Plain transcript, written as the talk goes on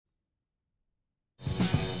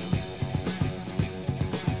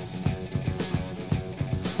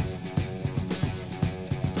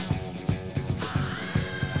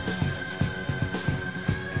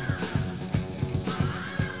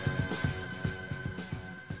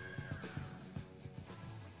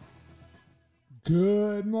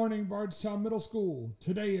Good morning, Bardstown Middle School.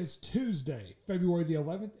 Today is Tuesday, February the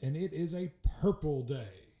 11th, and it is a purple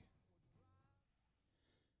day.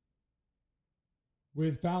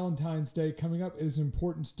 With Valentine's Day coming up, it is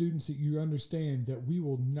important, students, that you understand that we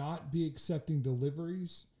will not be accepting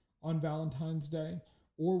deliveries on Valentine's Day,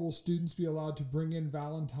 or will students be allowed to bring in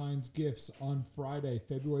Valentine's gifts on Friday,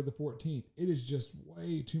 February the 14th. It is just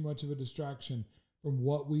way too much of a distraction from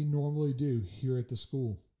what we normally do here at the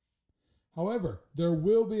school. However, there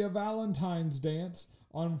will be a Valentine's dance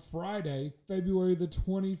on Friday, February the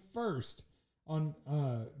 21st.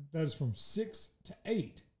 That is from 6 to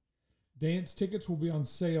 8. Dance tickets will be on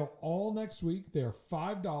sale all next week. They are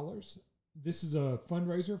 $5. This is a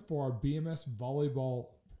fundraiser for our BMS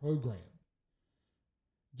volleyball program.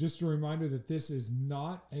 Just a reminder that this is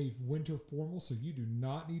not a winter formal, so you do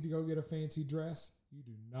not need to go get a fancy dress. You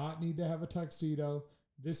do not need to have a tuxedo.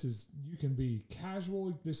 You can be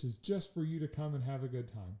casual. This is just for you to come and have a good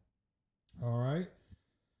time. All right.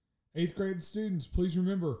 8th grade students, please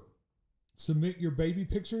remember, submit your baby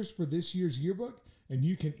pictures for this year's yearbook, and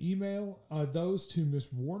you can email those to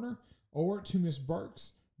Miss Warner or to Miss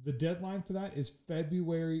Burks. The deadline for that is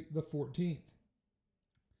February the 14th.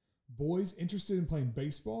 Boys interested in playing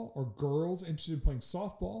baseball or girls interested in playing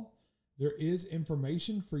softball, there is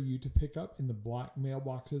information for you to pick up in the black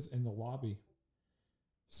mailboxes in the lobby.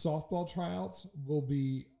 Softball tryouts will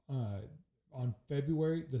be on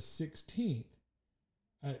February the 16th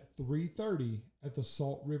at 3:30 at the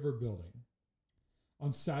Salt River Building.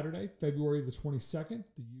 On Saturday, February the 22nd,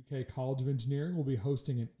 the UK College of Engineering will be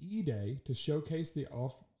hosting an E-Day to showcase the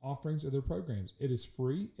offerings of their programs. It is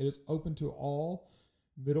free. It is open to all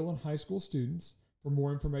middle and high school students. For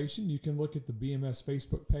more information, you can look at the BMS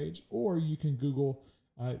Facebook page, or you can Google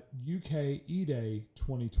UK E-Day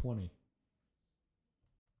 2020.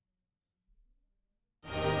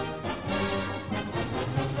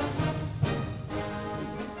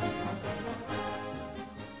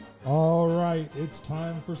 All right, it's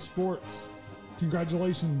time for sports.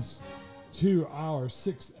 Congratulations to our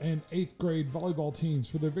 6th and 8th grade volleyball teams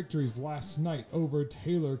for their victories last night over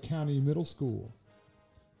Taylor County Middle School.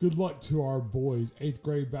 Good luck to our boys' 8th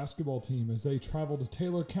grade basketball team as they travel to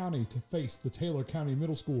Taylor County to face the Taylor County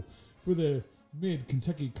Middle School for the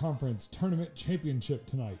Mid-Kentucky Conference Tournament Championship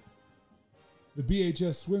tonight. The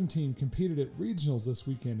BHS swim team competed at regionals this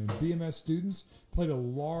weekend, and BMS students played a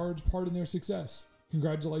large part in their success.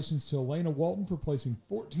 Congratulations to Elena Walton for placing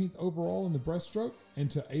 14th overall in the breaststroke, and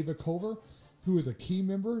to Ava Culver, who is a key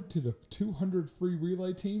member to the 200 free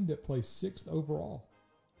relay team that placed 6th overall.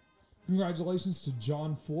 Congratulations to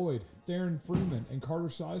John Floyd, Theron Freeman, and Carter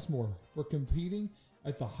Sizemore for competing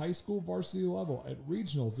at the high school varsity level at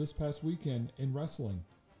regionals this past weekend in wrestling.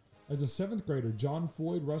 As a 7th grader, John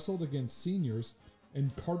Floyd wrestled against seniors,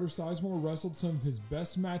 and Carter Sizemore wrestled some of his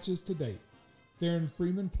best matches to date. Theron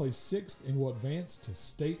Freeman placed 6th and will advance to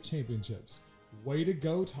state championships. Way to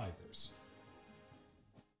go, Tigers.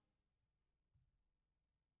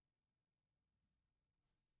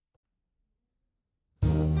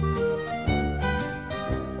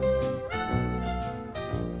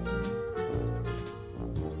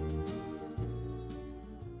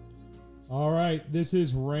 All right, this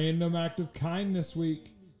is Random Act of Kindness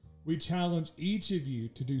Week. We challenge each of you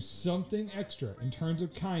to do something extra in terms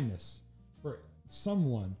of kindness for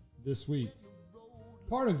someone this week.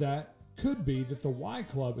 Part of that could be that the Y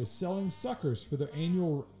Club is selling suckers for their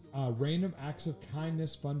annual Random Acts of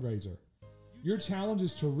Kindness fundraiser. Your challenge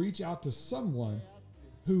is to reach out to someone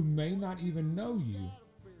who may not even know you,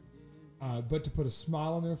 but to put a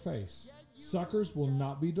smile on their face. Suckers will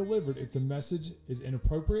not be delivered if the message is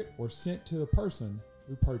inappropriate or sent to the person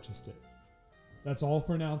who purchased it. That's all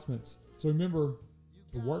for announcements. So remember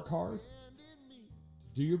to work hard,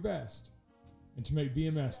 to do your best, and to make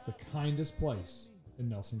BMS the kindest place in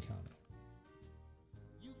Nelson County.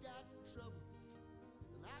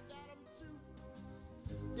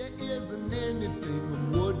 There isn't anything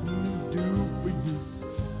I wouldn't do for you.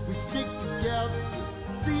 If we stick together,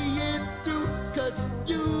 see it through, 'cause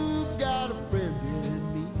you got a friend in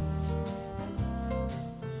me.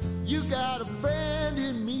 You got a friend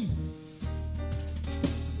in me.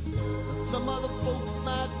 Some other